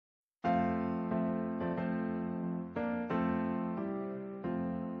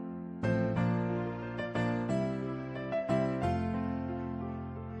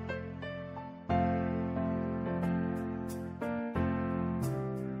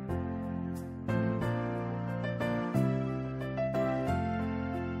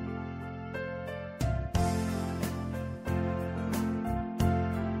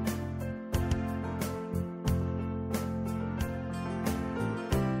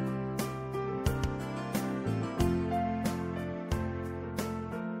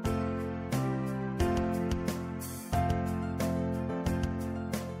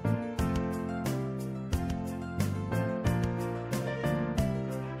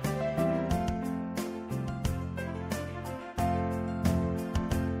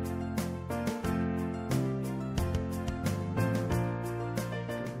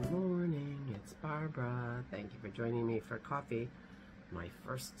Thank you for joining me for coffee. My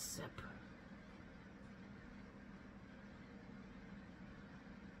first sip.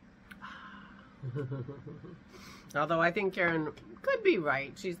 Although I think Karen could be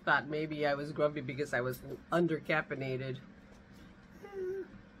right. She thought maybe I was grumpy because I was undercaffeinated. I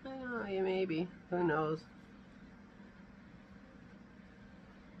don't know, yeah, maybe. Who knows?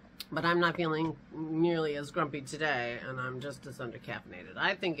 But I'm not feeling nearly as grumpy today, and I'm just as undercaffeinated.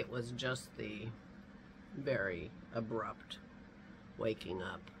 I think it was just the very abrupt waking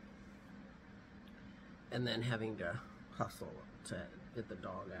up and then having to hustle to get the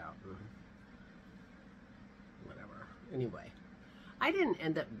dog out and whatever. Anyway, I didn't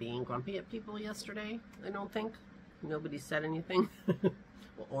end up being grumpy at people yesterday, I don't think. Nobody said anything. Well,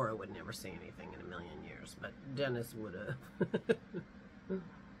 Aura would never say anything in a million years, but Dennis would have.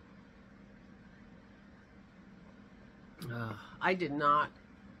 I did not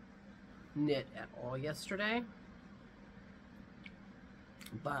knit at all yesterday,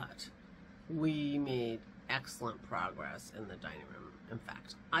 but we made excellent progress in the dining room. In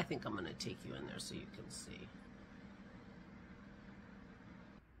fact, I think I'm going to take you in there so you can see.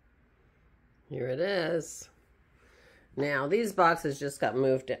 Here it is. Now, these boxes just got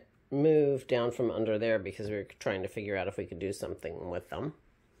moved down from under there because we were trying to figure out if we could do something with them.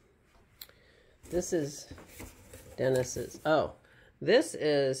 This is Dennis's. Oh, this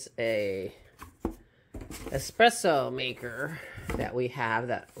is a espresso maker that we have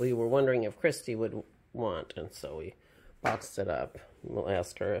that we were wondering if Christy would want, and so we boxed it up. We'll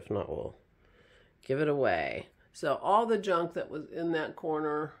ask her. If not, we'll give it away. So all the junk that was in that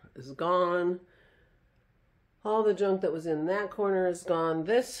corner is gone. All the junk that was in that corner is gone.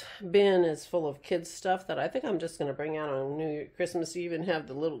 This bin is full of kids' stuff that I think I'm just going to bring out on Christmas Eve and have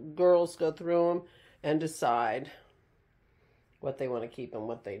the little girls go through them and decide what they want to keep and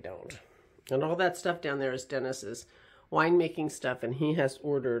what they don't. And all that stuff down there is Dennis's winemaking stuff, and he has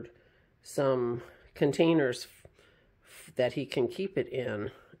ordered some containers that he can keep it in,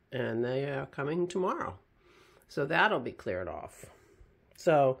 and they are coming tomorrow. So that'll be cleared off.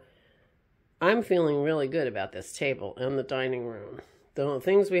 So I'm feeling really good about this table and the dining room. The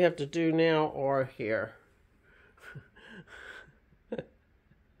things we have to do now are here.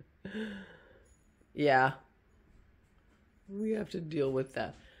 Yeah. We have to deal with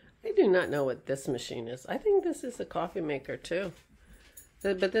that. I do not know what this machine is. I think this is a coffee maker too.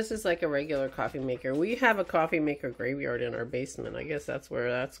 But this is like a regular coffee maker. We have a coffee maker graveyard in our basement. I guess that's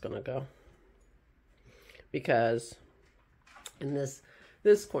where that's going to go. Because in this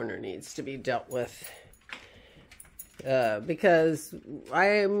corner needs to be dealt with. Because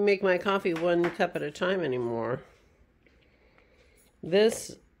I make my coffee 1 cup at a time anymore.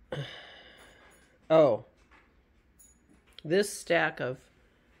 This stack of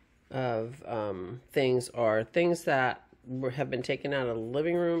things are things that have been taken out of the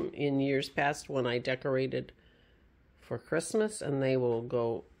living room in years past when I decorated for Christmas, and they will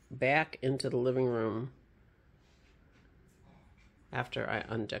go back into the living room after I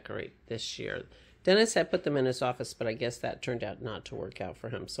undecorate this year. Dennis had put them in his office, but I guess that turned out not to work out for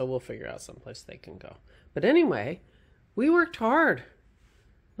him, so we'll figure out someplace they can go. But anyway, we worked hard.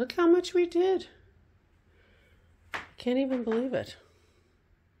 Look how much we did. Can't even believe it.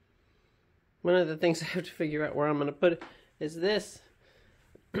 One of the things I have to figure out where I'm going to put it is this.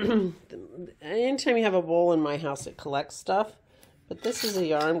 Anytime you have a bowl in my house, it collects stuff. But this is a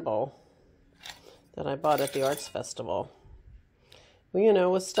yarn bowl that I bought at the Arts Festival. Well, you know,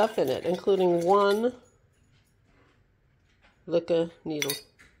 with stuff in it, including one Licca needle.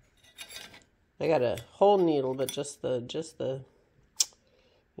 I got a whole needle, but just the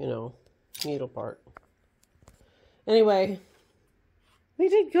you know, needle part. Anyway, we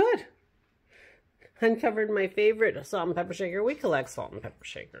did good. Uncovered my favorite salt and pepper shaker. We collect salt and pepper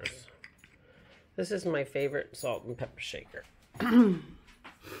shakers. This is my favorite salt and pepper shaker.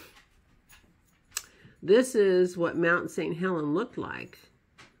 This is what Mount St. Helens looked like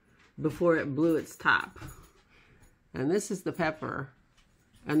before it blew its top. And this is the pepper,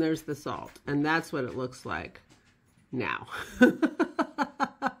 and there's the salt, and that's what it looks like now. I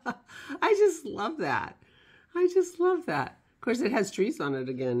just love that. I just love that. Of course, it has trees on it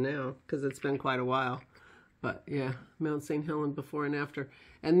again now because it's been quite a while. But yeah, Mount St. Helens before and after.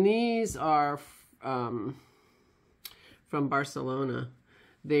 And these are from Barcelona.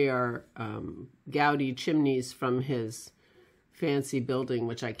 They are Gaudi chimneys from his fancy building,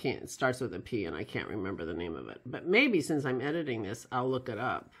 which I can't, it starts with a P and I can't remember the name of it. But maybe since I'm editing this, I'll look it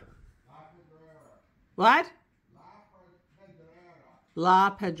up. What?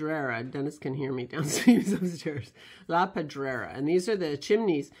 La Pedrera. Dennis can hear me downstairs upstairs. La Pedrera. And these are the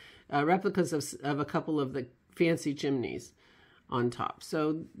chimneys. replicas of a couple of the fancy chimneys on top.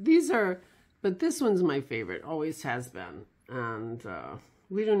 So these are, but this one's my favorite, always has been. And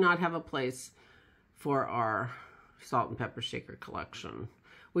we do not have a place for our salt and pepper shaker collection.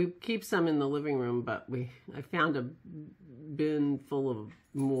 We keep some in the living room, but I found a bin full of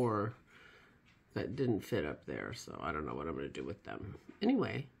more that didn't fit up there, so I don't know what I'm going to do with them.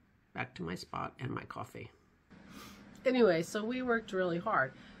 Anyway, back to my spot and my coffee. Anyway, so we worked really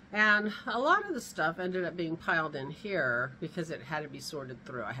hard, and a lot of the stuff ended up being piled in here because it had to be sorted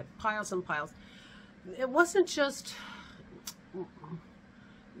through. I had piles and piles. It wasn't just...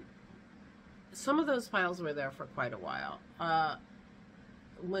 Some of those piles were there for quite a while.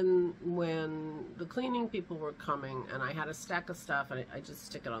 When the cleaning people were coming and I had a stack of stuff, and I just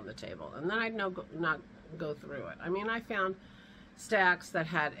stick it on the table, and then I'd not go through it. I mean, I found stacks that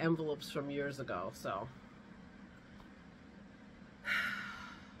had envelopes from years ago, so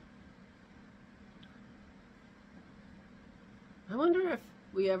I wonder if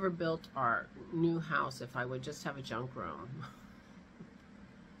we ever built our new house, if I would just have a junk room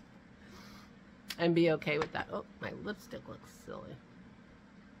and be okay with that. Oh, my lipstick looks silly.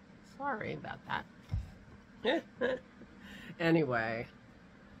 Sorry about that. Anyway,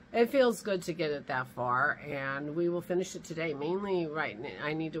 it feels good to get it that far, and we will finish it today. Mainly,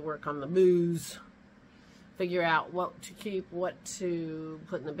 I need to work on the booze, figure out what to keep, what to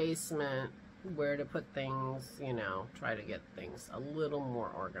put in the basement, where to put things, you know, try to get things a little more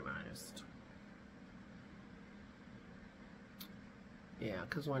organized. Yeah,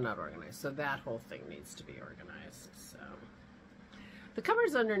 because we're not organized, so that whole thing needs to be organized. So the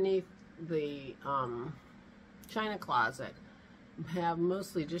cupboards underneath the china closet have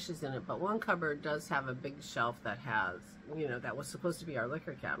mostly dishes in it, but one cupboard does have a big shelf that has, you know, that was supposed to be our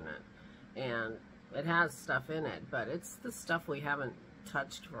liquor cabinet, and it has stuff in it, but it's the stuff we haven't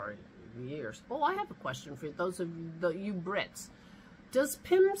touched for years. Oh, I have a question for those of you Brits. Does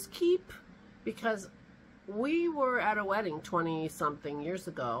Pimm's keep? Because we were at a wedding 20-something years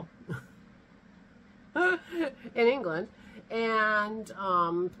ago in England, and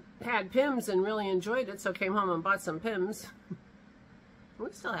had Pimm's and really enjoyed it, so came home and bought some Pimm's.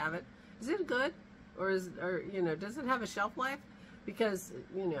 We still have it. Is it good? Or you know, does it have a shelf life? Because,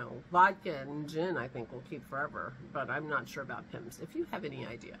 you know, vodka and gin I think will keep forever, but I'm not sure about Pimm's. If you have any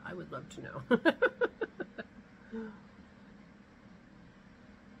idea, I would love to know.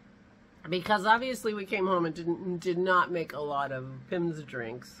 Because obviously we came home and did not make a lot of Pimm's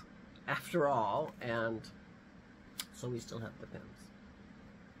drinks after all, and so we still have the Pimm's.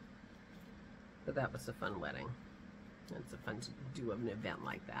 But that was a fun wedding. It's fun to do an event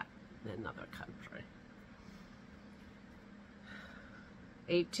like that in another country.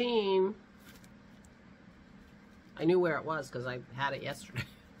 18. I knew where it was because I had it yesterday.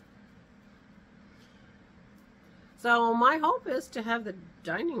 So my hope is to have the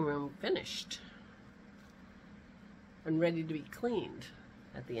dining room finished and ready to be cleaned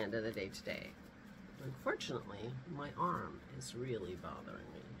at the end of the day today. Unfortunately, my arm is really bothering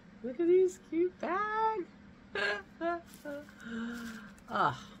me. Look at these cute bags.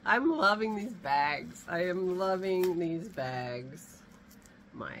 Oh, I'm loving these bags. I am loving these bags.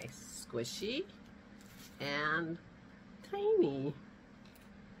 My squishy and tiny.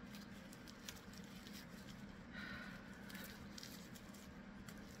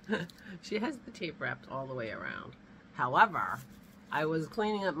 She has the tape wrapped all the way around. However, I was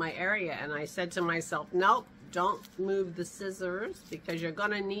cleaning up my area and I said to myself, nope, don't move the scissors because you're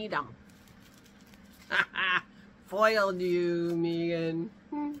gonna need them. Foiled you, Megan.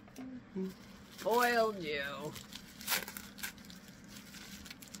 Foiled you.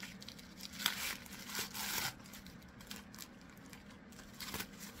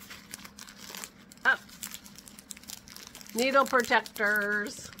 Up. Needle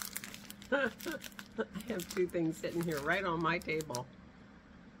protectors. I have two things sitting here right on my table.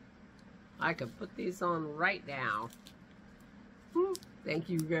 I could put these on right now. Thank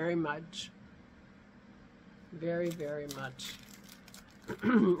you very much. Very, very much.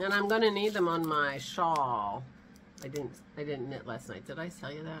 And I'm going to need them on my shawl. I didn't knit last night. Did I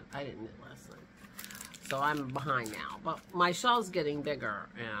tell you that? I didn't knit last night. So I'm behind now. But my shawl's getting bigger,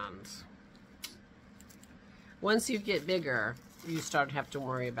 and once you get bigger, you start to have to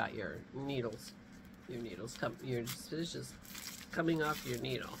worry about your needles. Your stitches coming off your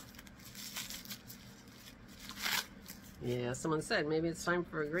needle. Yeah, someone said maybe it's time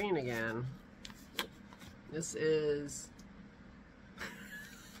for a green again. This is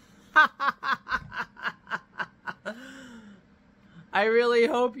I really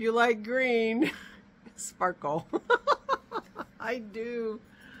hope you like green. Sparkle. I do.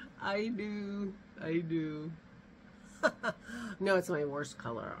 I do. I do. No, it's my worst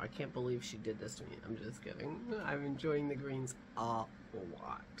color. I can't believe she did this to me. I'm just kidding. I'm enjoying the greens a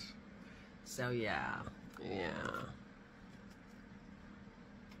lot. So yeah. Yeah.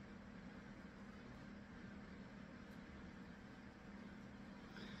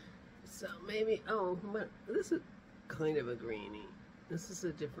 So maybe, oh, but this is kind of a greeny. This is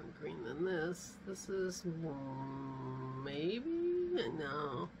a different green than this. This is maybe,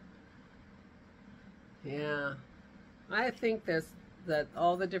 no. Yeah. I think that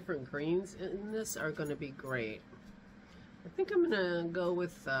all the different greens in this are going to be great. I think I'm going to go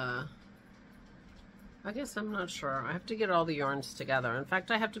with, I guess I'm not sure. I have to get all the yarns together. In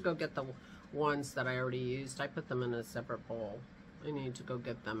fact, I have to go get the ones that I already used. I put them in a separate bowl. I need to go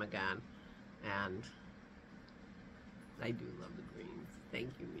get them again. And I do love the greens. Thank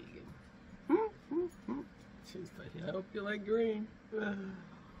you, Megan. She's like, I hope you like green.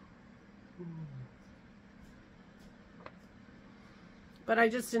 But I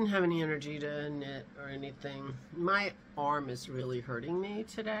just didn't have any energy to knit or anything. My arm is really hurting me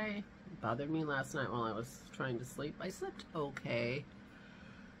today. It bothered me last night while I was trying to sleep. I slept okay,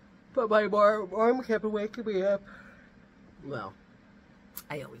 but my arm kept waking me up. Well,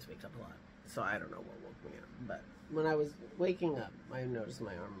 I always wake up a lot, so I don't know what woke me up. But when I was waking up, I noticed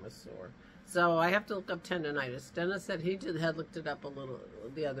my arm was sore. So I have to look up tendonitis. Dennis said he had looked it up a little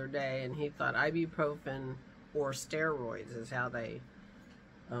the other day, and he thought ibuprofen or steroids is how they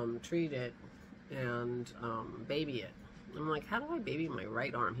treat it and baby it. I'm like, how do I baby my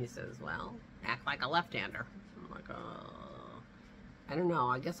right arm? He says, well, act like a left-hander. I'm like, I don't know.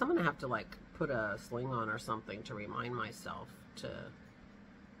 I guess I'm gonna have to like put a sling on or something to remind myself to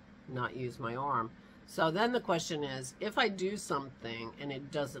not use my arm. So then the question is, if I do something and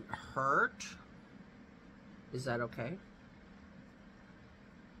it doesn't hurt, is that okay?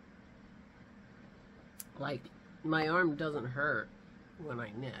 Like, my arm doesn't hurt when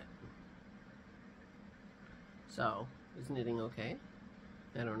I knit. So, is knitting okay?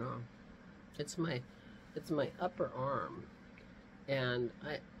 I don't know. It's my upper arm. And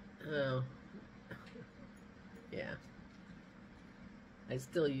yeah. I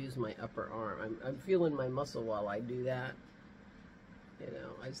still use my upper arm. I'm feeling my muscle while I do that. You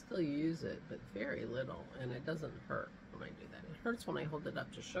know, I still use it, but very little. And it doesn't hurt when I do that. It hurts when I hold it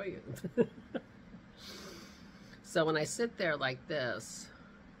up to show you. So when I sit there like this,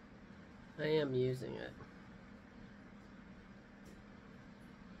 I am using it.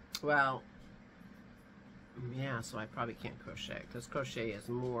 Well, yeah, so I probably can't crochet, because crochet is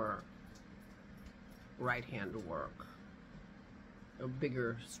more right-hand work.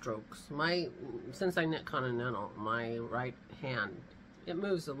 Bigger strokes. Since I knit continental, my right hand, it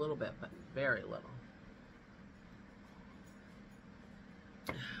moves a little bit, but very little.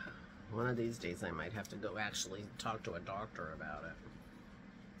 One of these days I might have to go actually talk to a doctor about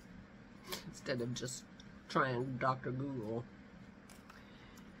it, instead of just trying Dr. Google.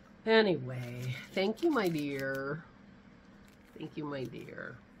 Anyway, thank you, my dear. Thank you, my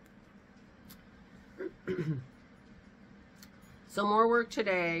dear. So more work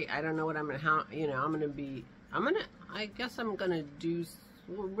today. I don't know what I'm gonna, I guess I'm gonna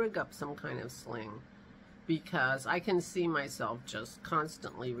rig up some kind of sling, because I can see myself just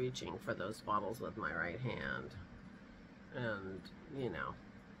constantly reaching for those bottles with my right hand. And, you know,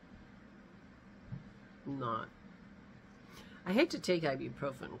 I hate to take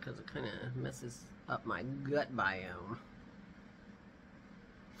ibuprofen because it kind of messes up my gut biome.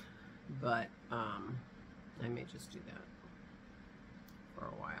 But, I may just do that for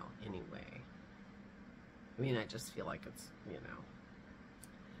a while anyway. I mean, I just feel like it's, you know,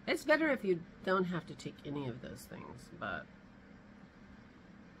 it's better if you don't have to take any of those things, but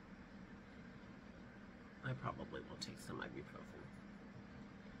I probably will take some ibuprofen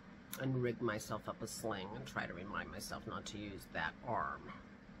and rig myself up a sling and try to remind myself not to use that arm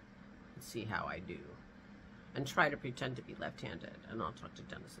and see how I do. And try to pretend to be left-handed, and I'll talk to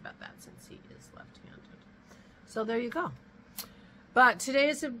Dennis about that since he is left-handed. So there you go. But today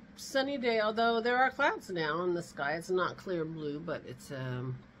is a sunny day, although there are clouds now in the sky. It's not clear blue, but it's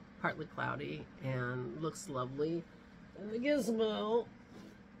partly cloudy and looks lovely. And the gizmo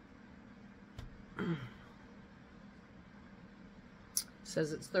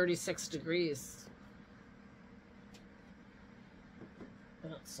says it's 36 degrees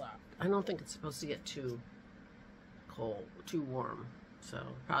outside. I don't think it's supposed to get too cold, too warm, so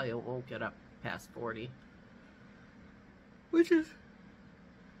probably it won't get up past 40, which is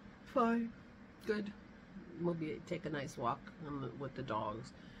fine. Good. We'll take a nice walk with the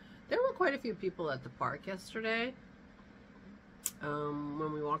dogs. There were quite a few people at the park yesterday.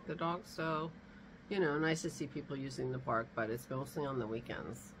 when we walk the dog. So, you know, nice to see people using the park, but it's mostly on the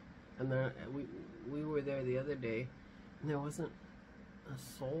weekends. And there, we were there the other day, and there wasn't a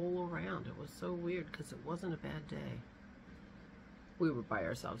soul around. It was so weird because it wasn't a bad day. We were by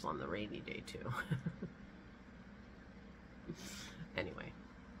ourselves on the rainy day too. Anyway,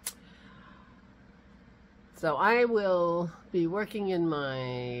 so I will be working in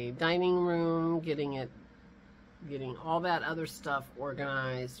my dining room, getting all that other stuff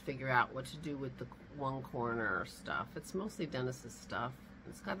organized, figure out what to do with the one corner stuff. It's mostly Dennis's stuff.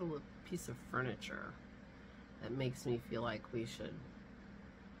 It's got a little piece of furniture that makes me feel like we should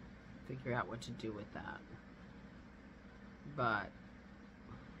figure out what to do with that. But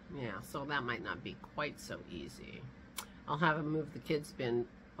yeah, so that might not be quite so easy. I'll have him move the kids' bin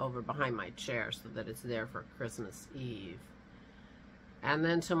over behind my chair so that it's there for Christmas Eve. And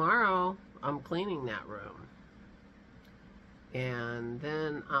then tomorrow, I'm cleaning that room. And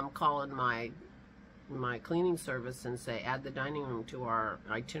then I'm calling my cleaning service and say, add the dining room to our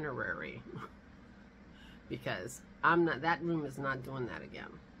itinerary. Because that room is not doing that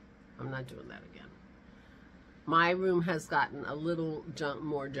again. I'm not doing that again. My room has gotten a little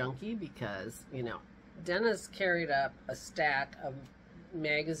more junky because, you know, Dennis carried up a stack of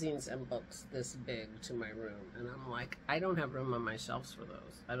magazines and books this big to my room, and I'm like, I don't have room on my shelves for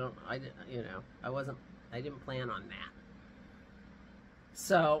those. I didn't plan on that.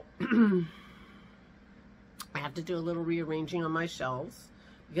 So I have to do a little rearranging on my shelves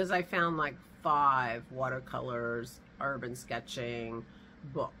because I found like 5 watercolors, urban sketching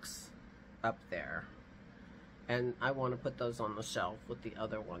books up there. And I want to put those on the shelf with the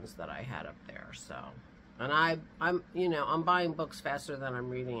other ones that I had up there. So, and I'm you know, I'm buying books faster than I'm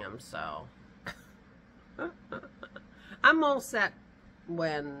reading them. So I'm all set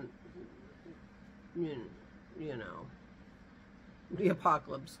when you know, the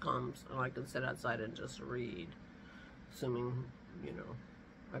apocalypse comes and I can sit outside and just read, assuming, you know,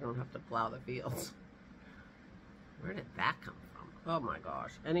 I don't have to plow the fields. Where did that come from? Oh my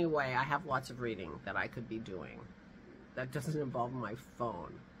gosh. Anyway, I have lots of reading that I could be doing. That doesn't involve my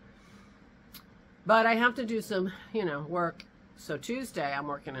phone. But I have to do some, you know, work. So Tuesday, I'm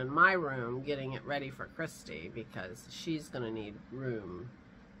working in my room, getting it ready for Christy because she's going to need room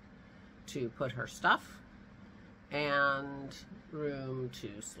to put her stuff and room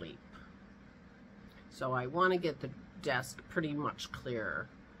to sleep. So I want to get the desk pretty much clear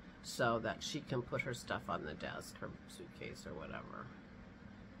so that she can put her stuff on the desk, her suitcase or whatever.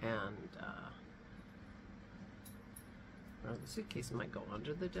 And or the suitcase might go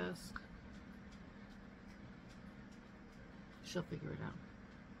under the desk. She'll figure it out.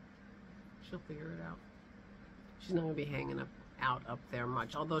 She'll figure it out. She's not going to be hanging out up there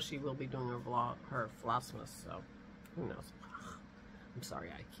much, although she will be doing her Vlogmas, so who knows. I'm sorry,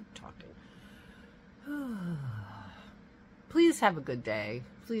 I keep talking. Please have a good day.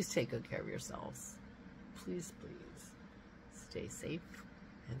 Please take good care of yourselves. Please, please stay safe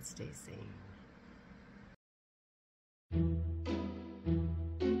and stay sane.